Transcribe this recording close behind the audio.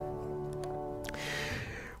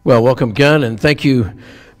Well, welcome again, and thank you,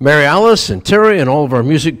 Mary Alice and Terry and all of our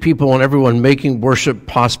music people and everyone making worship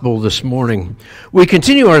possible this morning. We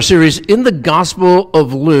continue our series in the Gospel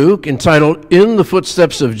of Luke entitled In the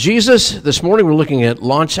Footsteps of Jesus. This morning we're looking at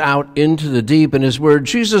Launch Out into the Deep, and is where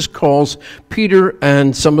Jesus calls Peter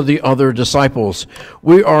and some of the other disciples.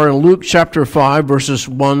 We are in Luke chapter 5, verses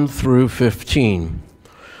 1 through 15.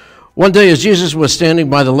 One day, as Jesus was standing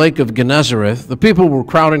by the lake of Gennesareth, the people were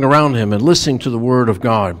crowding around him and listening to the word of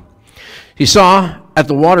God. He saw at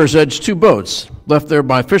the water's edge two boats left there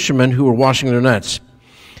by fishermen who were washing their nets.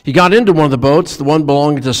 He got into one of the boats, the one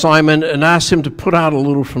belonging to Simon, and asked him to put out a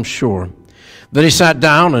little from shore. Then he sat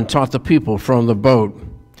down and taught the people from the boat.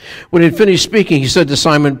 When he had finished speaking, he said to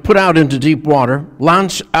Simon, "Put out into deep water,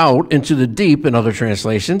 launch out into the deep," in other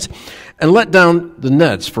translations, "and let down the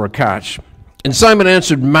nets for a catch." And Simon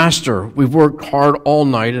answered, "Master, we've worked hard all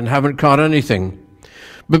night and haven't caught anything.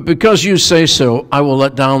 But because you say so, I will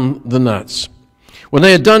let down the nets." When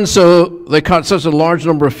they had done so, they caught such a large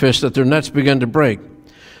number of fish that their nets began to break.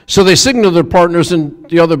 So they signaled their partners in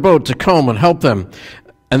the other boat to come and help them.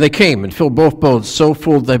 And they came and filled both boats so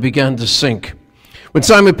full they began to sink. When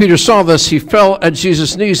Simon Peter saw this, he fell at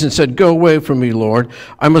Jesus' knees and said, "Go away from me, Lord.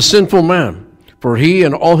 I'm a sinful man." For he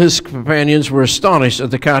and all his companions were astonished at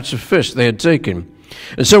the catch of fish they had taken.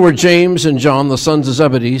 And so were James and John, the sons of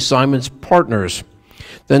Zebedee, Simon's partners.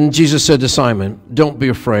 Then Jesus said to Simon, "Don't be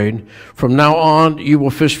afraid. From now on you will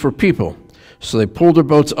fish for people." So they pulled their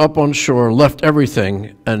boats up on shore, left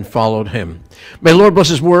everything, and followed him. May the Lord bless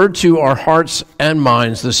his word to our hearts and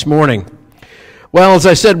minds this morning. Well, as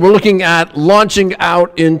I said, we're looking at launching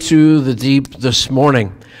out into the deep this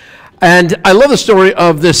morning. And I love the story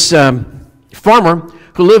of this farmer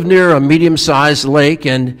who lived near a medium-sized lake,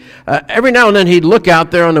 and every now and then he'd look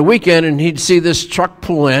out there on the weekend and he'd see this truck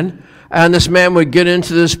pull in, and this man would get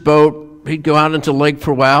into this boat. He'd go out into the lake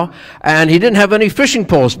for a while, and he didn't have any fishing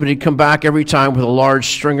poles, but he'd come back every time with a large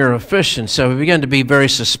stringer of fish, and so he began to be very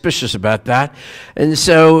suspicious about that. And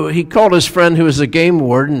so he called his friend who was a game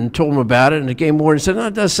warden and told him about it, and the game warden said, "No,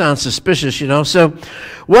 it does sound suspicious, you know." So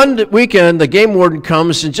one weekend, the game warden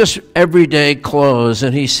comes in just everyday clothes,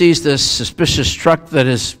 and he sees this suspicious truck that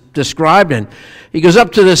is described, and he goes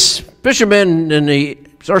up to this fisherman, and he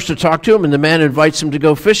starts to talk to him, and the man invites him to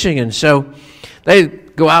go fishing, and so they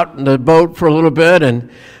go out in the boat for a little bit, and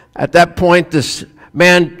at that point, this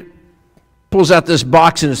man pulls out this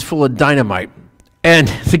box, and it's full of dynamite.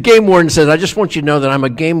 And the game warden says, "I just want you to know that I'm a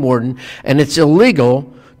game warden, and it's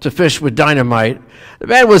illegal to fish with dynamite." The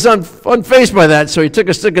man was unfazed by that, so he took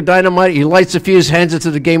a stick of dynamite, he lights a fuse, hands it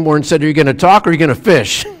to the game warden, and said, "Are you going to talk or are you going to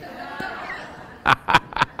fish?"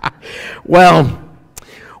 Well,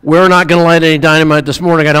 we're not going to light any dynamite this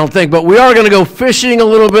morning, I don't think, but we are going to go fishing a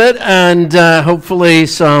little bit and hopefully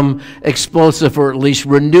some explosive or at least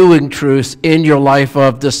renewing truths in your life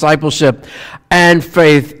of discipleship and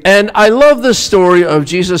faith. And I love the story of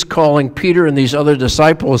Jesus calling Peter and these other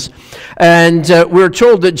disciples. And we're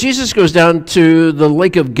told that Jesus goes down to the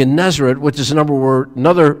lake of Gennesaret, which is another word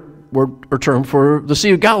or term for the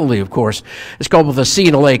Sea of Galilee, of course. It's called both a sea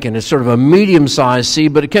and a lake, and it's sort of a medium-sized sea,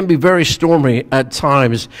 but it can be very stormy at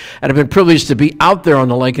times. And I've been privileged to be out there on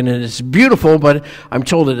the lake, and it's beautiful, but I'm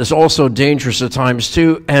told it is also dangerous at times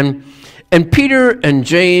too. And Peter and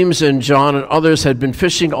James and John and others had been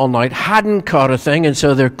fishing all night, hadn't caught a thing, and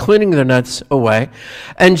so they're cleaning their nets away.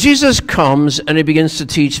 And Jesus comes and he begins to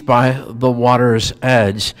teach by the water's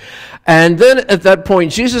edge. And then at that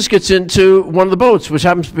point, Jesus gets into one of the boats, which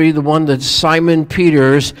happens to be the one that's Simon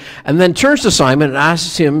Peter's, and then turns to Simon and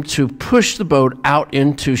asks him to push the boat out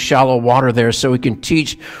into shallow water there so he can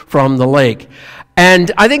teach from the lake.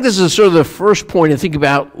 And I think this is sort of the first point to think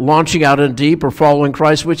about launching out in deep or following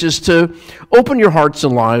Christ, which is to open your hearts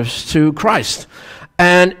and lives to Christ.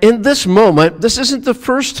 And in this moment, this isn't the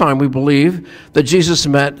first time we believe that Jesus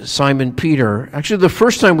met Simon Peter. Actually, the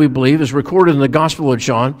first time we believe is recorded in the Gospel of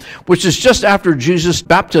John, which is just after Jesus'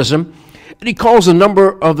 baptism. And he calls a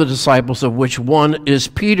number of the disciples, of which one is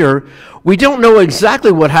Peter. We don't know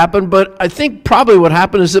exactly what happened, but I think probably what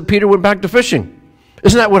happened is that Peter went back to fishing.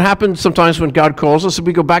 Isn't that what happens sometimes when God calls us and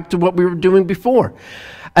we go back to what we were doing before?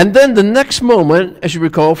 And then the next moment, as you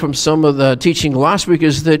recall from some of the teaching last week,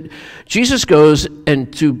 is that Jesus goes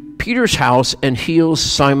into Peter's house and heals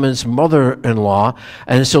Simon's mother-in-law.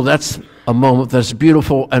 And so that's a moment that's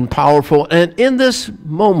beautiful and powerful. And in this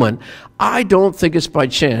moment, I don't think it's by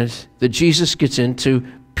chance that Jesus gets into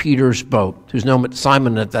Peter's boat, who's known as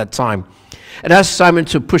Simon at that time, and asks Simon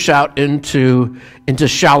to push out into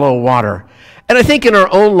shallow water. And I think in our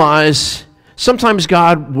own lives, sometimes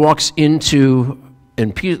God walks into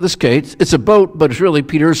in this case, it's a boat, but it's really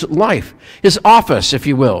Peter's life, his office, if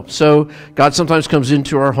you will. So God sometimes comes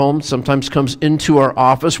into our home, sometimes comes into our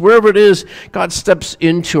office. Wherever it is, God steps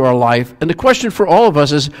into our life. And the question for all of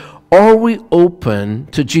us is, are we open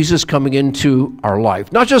to Jesus coming into our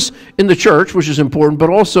life? Not just in the church, which is important, but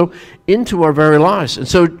also into our very lives. And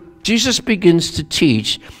so Jesus begins to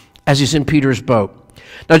teach as he's in Peter's boat.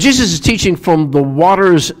 Now, Jesus is teaching from the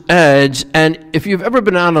water's edge, and if you've ever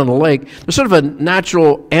been out on a lake, there's sort of a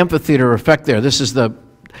natural amphitheater effect there. This is the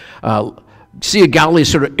Sea of Galilee,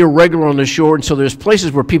 sort of irregular on the shore, and so there's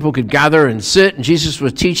places where people could gather and sit, and Jesus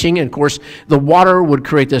was teaching, and of course, the water would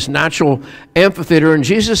create this natural amphitheater, and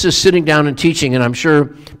Jesus is sitting down and teaching, and I'm sure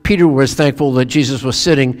Peter was thankful that Jesus was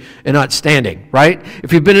sitting and not standing, right?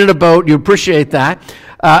 If you've been in a boat, you appreciate that.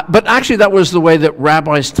 But actually, that was the way that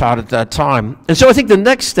rabbis taught at that time. And so I think the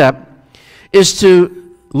next step is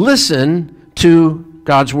to listen to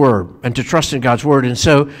God's word and to trust in God's word. And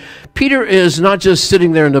so Peter is not just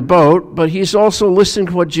sitting there in the boat, but he's also listening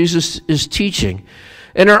to what Jesus is teaching.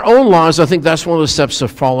 In our own lives, I think that's one of the steps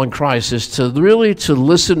of following Christ, is to really to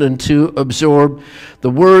listen and to absorb the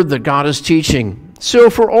word that God is teaching.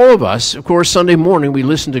 So for all of us, of course, Sunday morning we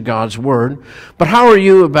listen to God's word, but how are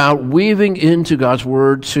you about weaving into God's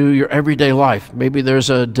word to your everyday life? Maybe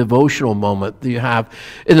there's a devotional moment that you have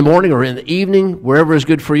in the morning or in the evening, wherever is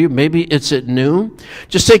good for you. Maybe it's at noon.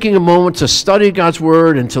 Just taking a moment to study God's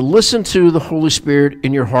word and to listen to the Holy Spirit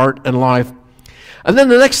in your heart and life. And then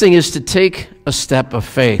the next thing is to take a step of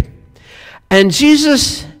faith. And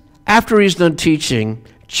Jesus, after he's done teaching,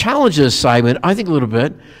 challenges Simon, I think a little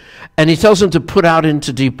bit, and he tells him to put out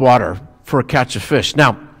into deep water for a catch of fish.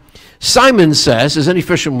 Now, Simon says, as any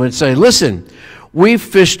fisherman would say, listen, we've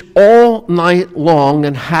fished all night long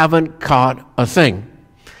and haven't caught a thing.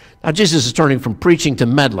 Now, Jesus is turning from preaching to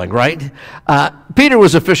meddling, right? Peter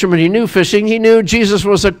was a fisherman. He knew fishing. He knew Jesus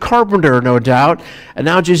was a carpenter, no doubt. And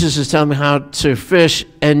now Jesus is telling him how to fish.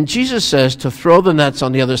 And Jesus says to throw the nets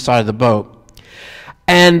on the other side of the boat.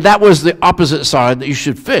 And that was the opposite side that you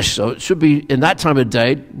should fish. So it should be, in that time of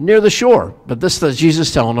day, near the shore. But this is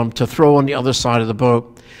Jesus telling them to throw on the other side of the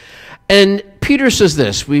boat. And Peter says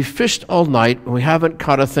this, we've fished all night and we haven't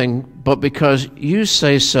caught a thing, but because you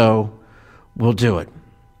say so, we'll do it.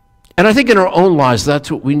 And I think in our own lives, that's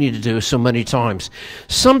what we need to do so many times.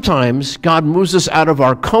 Sometimes God moves us out of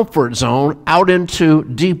our comfort zone, out into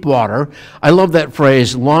deep water. I love that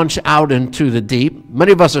phrase, launch out into the deep.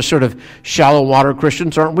 Many of us are sort of shallow water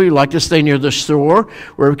Christians, aren't we? We like to stay near the shore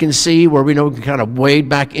where we can see, where we know we can kind of wade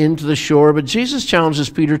back into the shore. But Jesus challenges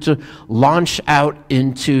Peter to launch out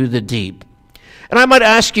into the deep. And I might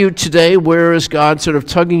ask you today, where is God sort of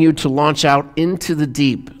tugging you to launch out into the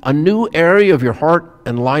deep, a new area of your heart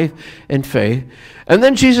and life and faith? And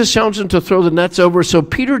then Jesus challenges him to throw the nets over. So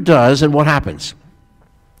Peter does, and what happens?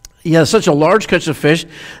 He has such a large catch of fish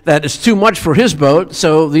that it's too much for his boat.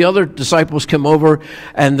 So the other disciples come over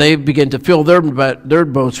and they begin to fill their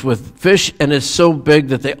boats with fish, and it's so big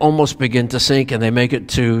that they almost begin to sink, and they make it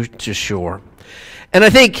to shore. And I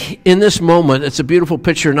think in this moment, it's a beautiful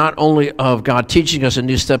picture not only of God teaching us a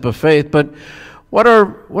new step of faith, but what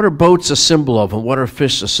are boats a symbol of, and what are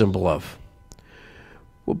fish a symbol of?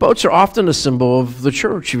 Well, boats are often a symbol of the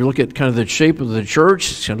church. If you look at kind of the shape of the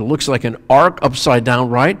church, it kind of looks like an arc upside down,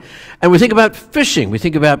 right? And we think about fishing. We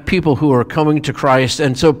think about people who are coming to Christ.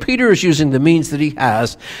 And so Peter is using the means that he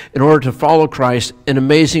has in order to follow Christ, and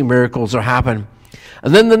amazing miracles are happening.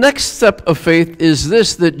 And then the next step of faith is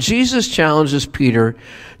this, that Jesus challenges Peter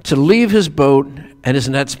to leave his boat and his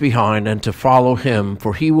nets behind and to follow him,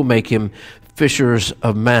 for he will make him fishers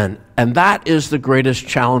of men. And that is the greatest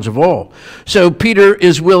challenge of all. So Peter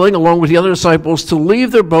is willing, along with the other disciples, to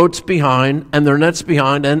leave their boats behind and their nets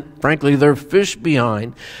behind and, frankly, their fish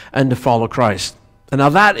behind, and to follow Christ. And now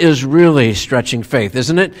that is really stretching faith,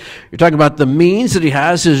 isn't it? You're talking about the means that he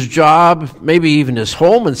has, his job, maybe even his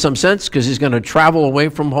home in some sense, because he's going to travel away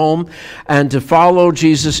from home, and to follow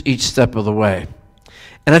Jesus each step of the way.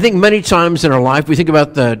 And I think many times in our life, we think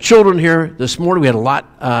about the children here. This morning we had a lot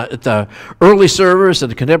at the early service, at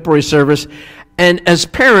the contemporary service. And as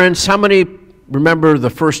parents, how many remember the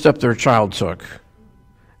first step their child took?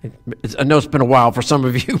 I know it's been a while for some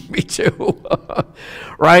of you, me too,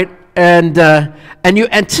 right? And you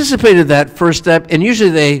anticipated that first step, and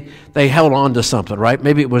usually they held on to something, right?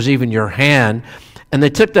 Maybe it was even your hand. And they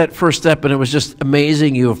took that first step, and it was just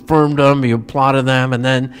amazing. You affirmed them, you applauded them, and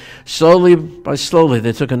then slowly by slowly,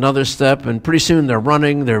 they took another step, and pretty soon they're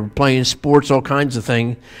running, they're playing sports, all kinds of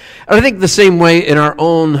things. And I think the same way in our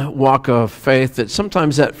own walk of faith, that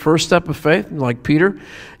sometimes that first step of faith, like Peter,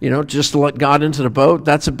 just to let God into the boat,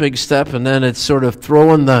 that's a big step, and then it's sort of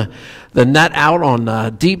throwing the net out on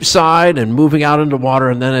the deep side and moving out into water,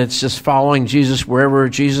 and then it's just following Jesus wherever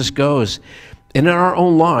Jesus goes. And in our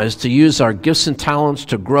own lives, to use our gifts and talents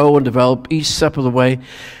to grow and develop each step of the way.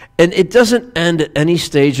 And it doesn't end at any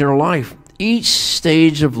stage in our life. Each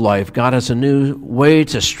stage of life, God has a new way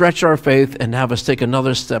to stretch our faith and have us take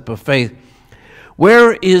another step of faith.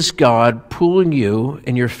 Where is God pulling you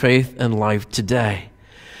in your faith and life today?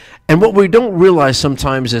 And what we don't realize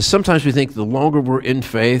sometimes is we think the longer we're in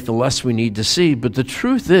faith, the less we need to see. But the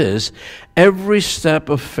truth is, every step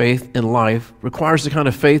of faith in life requires the kind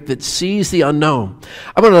of faith that sees the unknown.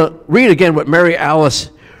 I'm going to read again what Mary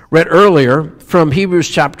Alice read earlier from Hebrews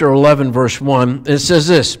chapter 11, verse 1. It says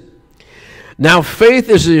this: "Now faith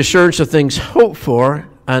is the assurance of things hoped for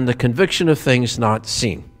and the conviction of things not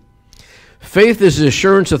seen." Faith is the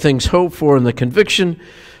assurance of things hoped for and the conviction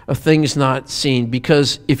of things not seen,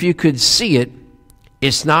 because if you could see it,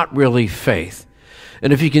 it's not really faith.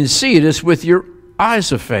 And if you can see it, it's with your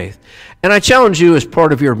eyes of faith. And I challenge you, as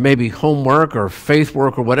part of your maybe homework or faith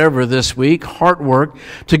work or whatever this week, heart work,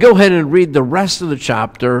 to go ahead and read the rest of the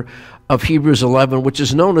chapter of Hebrews 11, which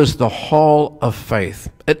is known as the Hall of Faith.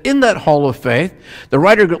 And in that Hall of Faith, the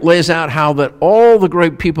writer lays out how that all the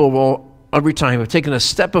great people of every time have taken a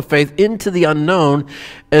step of faith into the unknown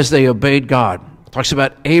as they obeyed God. Talks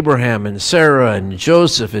about Abraham and Sarah and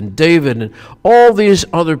Joseph and David and all these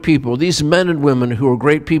other people, these men and women who are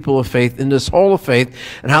great people of faith in this Hall of Faith,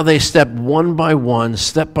 and how they stepped one by one,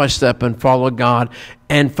 step by step, and followed God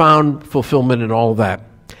and found fulfillment in all of that.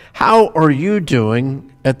 How are you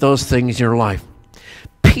doing at those things in your life?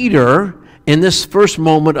 Peter, in this first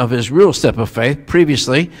moment of his real step of faith,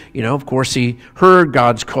 previously, of course, he heard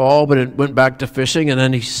God's call, but it went back to fishing, and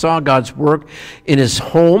then he saw God's work in his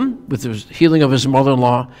home with the healing of his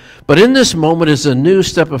mother-in-law. But in this moment is a new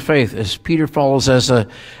step of faith as Peter follows as a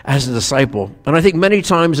disciple. And I think many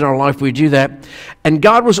times in our life we do that. And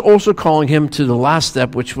God was also calling him to the last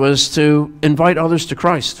step, which was to invite others to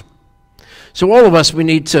Christ. So all of us, we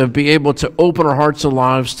need to be able to open our hearts and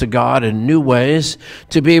lives to God in new ways,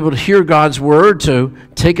 to be able to hear God's word, to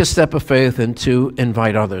take a step of faith, and to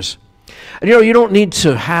invite others. And you don't need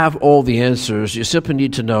to have all the answers. You simply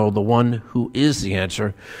need to know the one who is the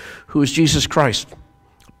answer, who is Jesus Christ.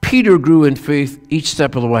 Peter grew in faith each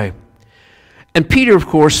step of the way. And Peter, of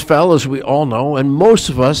course, fell, as we all know, and most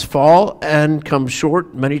of us fall and come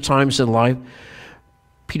short many times in life.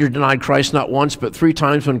 Peter denied Christ not once, but 3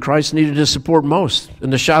 times when Christ needed his support most,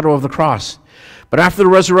 in the shadow of the cross. But after the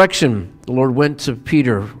resurrection, the Lord went to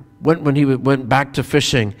Peter, when he went back to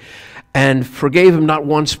fishing, and forgave him not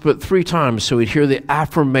once, but 3 times, so he'd hear the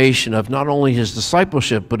affirmation of not only his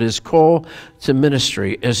discipleship, but his call to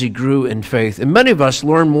ministry as he grew in faith. And many of us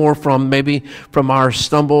learn more from our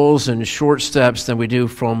stumbles and short steps than we do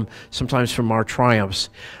sometimes from our triumphs.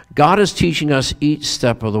 God is teaching us each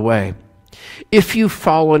step of the way. If you've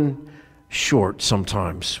fallen short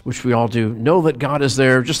sometimes, which we all do, know that God is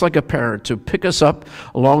there, just like a parent, to pick us up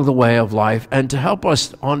along the way of life and to help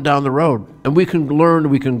us on down the road. And we can learn,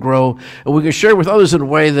 we can grow, and we can share with others in a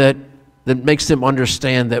way that makes them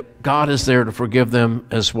understand that God is there to forgive them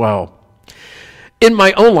as well. In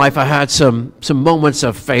my own life, I had some moments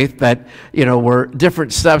of faith that, were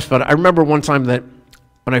different steps, but I remember one time that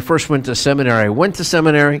when I first went to seminary,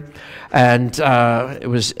 and it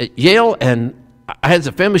was at Yale, and I had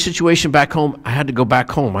a family situation back home. I had to go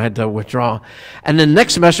back home. I had to withdraw. And then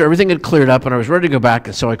next semester, everything had cleared up, and I was ready to go back.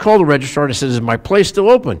 And so I called the registrar and I said, "Is my place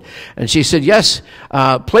still open?" And she said, "Yes,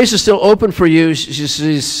 place is still open for you."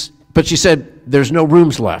 But she said, "There's no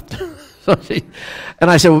rooms left."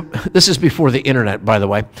 And I said, well, this is before the internet, by the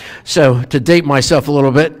way. So to date myself a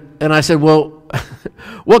little bit. And I said, "Well,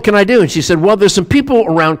 what can I do?" And she said, "Well, there's some people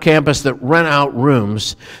around campus that rent out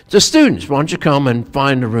rooms to students. Why don't you come and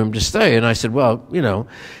find a room to stay?" And I said, "Well,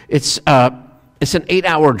 it's an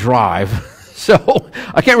 8-hour drive, so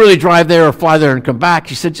I can't really drive there or fly there and come back."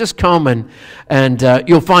 She said, "Just come and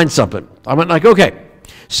you'll find something." I went like, "Okay."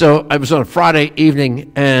 So I was on a Friday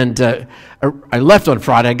evening, and I left on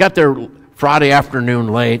Friday. I got there Friday afternoon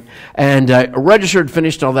late, and I registered,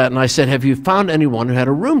 finished all that, and I said, "Have you found anyone who had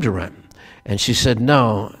a room to rent?" And she said,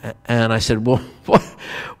 "No." And I said, "Well,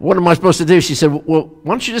 what am I supposed to do?" She said, "Well,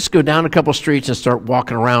 why don't you just go down a couple streets and start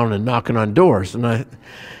walking around and knocking on doors?" And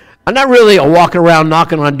I'm not really a walking around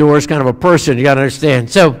knocking on doors kind of a person, you got to understand.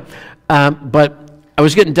 So, but I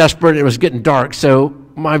was getting desperate. It was getting dark. So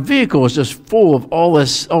my vehicle was just full of all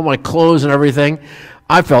my clothes and everything.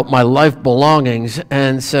 I felt my life belongings.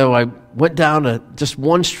 And so I went down to just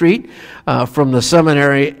one street from the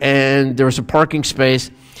seminary, and there was a parking space.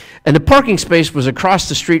 And the parking space was across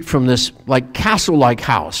the street from this like castle-like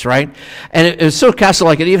house, right? And it was so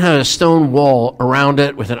castle-like, it even had a stone wall around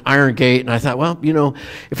it with an iron gate. And I thought, well,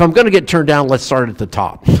 if I'm going to get turned down, let's start at the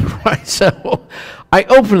top, right? So I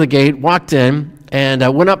opened the gate, walked in, and I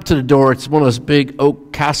went up to the door. It's one of those big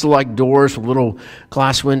oak castle-like doors with a little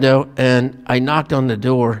glass window. And I knocked on the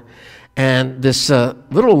door, and this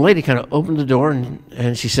little lady kind of opened the door,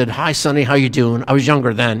 and she said, "Hi, Sonny, how you doing?" I was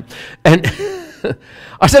younger then. And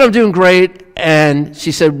I said, "I'm doing great." And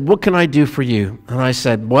she said, "What can I do for you?" And I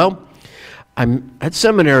said, "Well, I'm at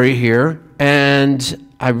seminary here, and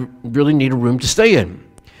I really need a room to stay in."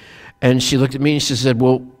 And she looked at me and she said,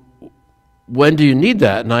 "Well, when do you need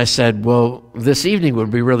that?" And I said, "Well, this evening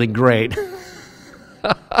would be really great."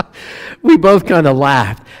 We both kind of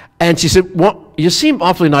laughed. And she said, "Well, you seem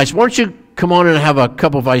awfully nice. Why don't you come on and have a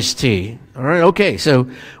cup of iced tea?" All right, okay. So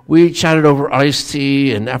we chatted over iced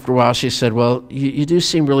tea, and after a while she said, "Well, you do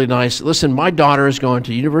seem really nice. Listen, my daughter is going to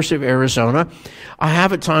the University of Arizona. I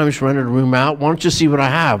have at times rented a room out. Why don't you see what I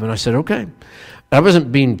have?" And I said, "Okay." I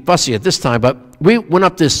wasn't being fussy at this time, but we went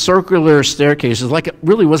up this circular staircase. It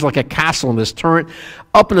really was like a castle in this turret,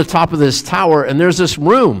 up in the top of this tower, and there's this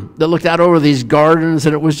room that looked out over these gardens,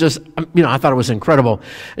 and it was just, I thought it was incredible.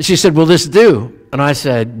 And she said, "Will this do?" And I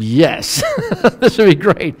said, "Yes, this would be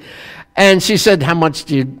great." And she said, "How much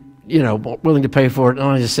do you, willing to pay for it?" And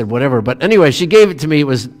I just said, "Whatever." But anyway, she gave it to me.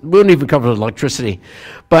 We wouldn't even cover the electricity.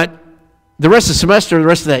 But the rest of the semester, the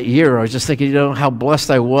rest of that year, I was just thinking, how blessed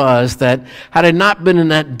I was that had I not been in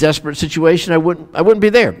that desperate situation, I wouldn't be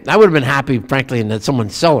there. I would have been happy, frankly, in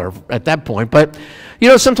someone's cellar at that point. But,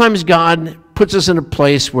 sometimes God puts us in a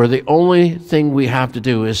place where the only thing we have to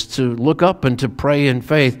do is to look up and to pray in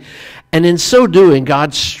faith. And in so doing,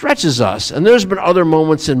 God stretches us. And there's been other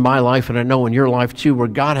moments in my life, and I know in your life too, where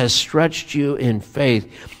God has stretched you in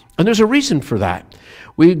faith. And there's a reason for that.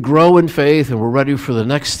 We grow in faith, and we're ready for the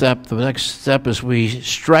next step. The next step is we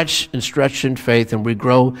stretch in faith, and we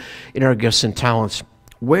grow in our gifts and talents.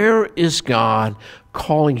 Where is God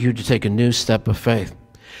calling you to take a new step of faith?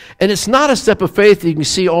 And it's not a step of faith that you can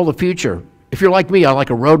see all the future. If you're like me, I like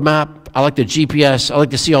a roadmap. I like the GPS. I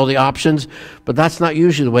like to see all the options. But that's not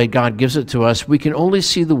usually the way God gives it to us. We can only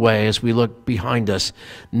see the way as we look behind us,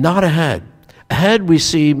 not ahead. Ahead, we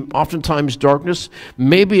see oftentimes darkness,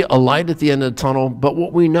 maybe a light at the end of the tunnel, but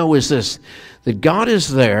what we know is this, that God is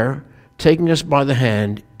there taking us by the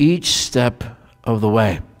hand each step of the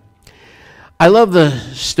way. I love the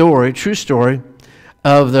story, true story,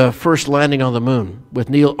 of the first landing on the moon with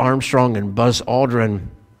Neil Armstrong and Buzz Aldrin.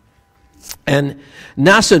 And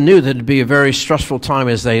NASA knew that it would be a very stressful time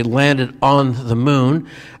as they landed on the moon.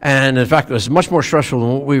 And in fact, it was much more stressful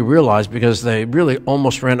than what we realized because they really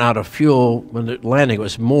almost ran out of fuel when the landing. It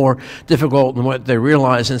was more difficult than what they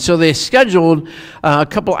realized. And so they scheduled a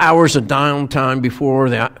couple hours of downtime before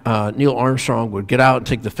Neil Armstrong would get out and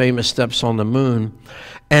take the famous steps on the moon.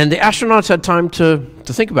 And the astronauts had time to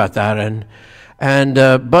think about that. And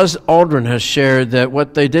Buzz Aldrin has shared that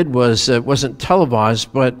what they did was, it wasn't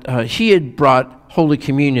televised, but he had brought Holy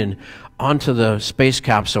Communion onto the space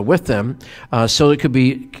capsule with them, so it could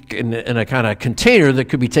be in a kind of container that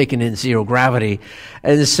could be taken in zero gravity.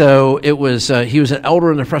 And so it was, he was an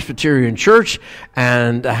elder in the Presbyterian Church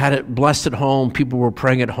and had it blessed at home. People were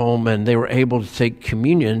praying at home, and they were able to take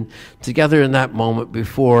communion together in that moment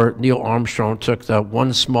before Neil Armstrong took the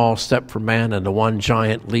one small step for man and the one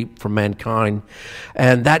giant leap for mankind.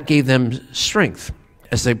 And that gave them strength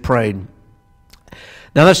as they prayed.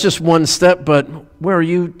 Now, that's just one step, but where are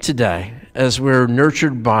you today? As we're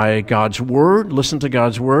nurtured by God's Word, listen to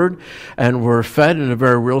God's Word, and we're fed in a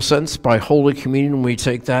very real sense by Holy Communion, we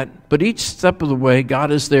take that. But each step of the way,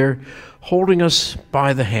 God is there holding us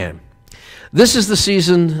by the hand. This is the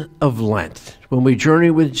season of Lent, when we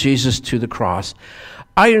journey with Jesus to the cross.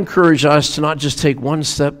 I encourage us to not just take one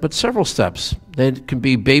step, but several steps. They can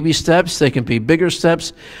be baby steps, they can be bigger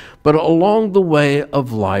steps, but along the way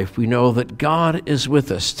of life, we know that God is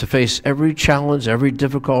with us to face every challenge, every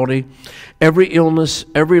difficulty, every illness,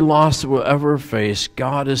 every loss that we'll ever face.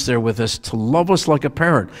 God is there with us to love us like a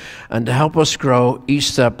parent and to help us grow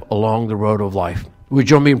each step along the road of life. Would you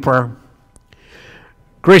join me in prayer?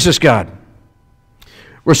 Gracious God,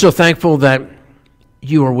 we're so thankful that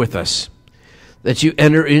you are with us, that you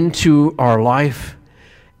enter into our life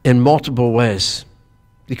in multiple ways.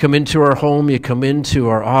 You come into our home, you come into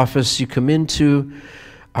our office, you come into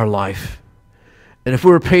our life. And if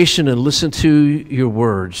we're patient and listen to your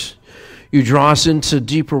words, you draw us into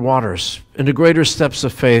deeper waters, into greater steps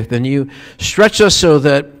of faith, and you stretch us so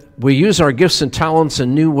that we use our gifts and talents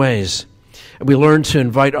in new ways, and we learn to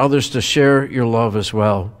invite others to share your love as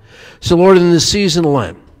well. So, Lord, in this season of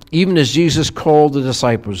Lent, even as Jesus called the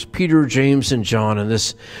disciples, Peter, James, and John, in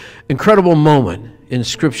this incredible moment in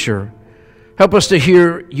Scripture, help us to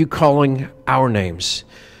hear you calling our names,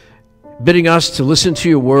 bidding us to listen to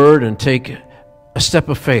your word and take a step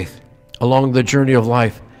of faith along the journey of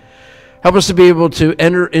life. Help us to be able to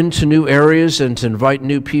enter into new areas and to invite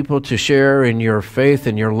new people to share in your faith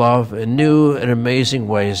and your love in new and amazing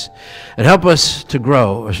ways. And help us to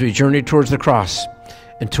grow as we journey towards the cross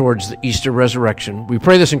and towards the Easter resurrection. We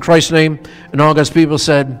pray this in Christ's name, and all God's people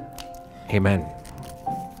said, amen.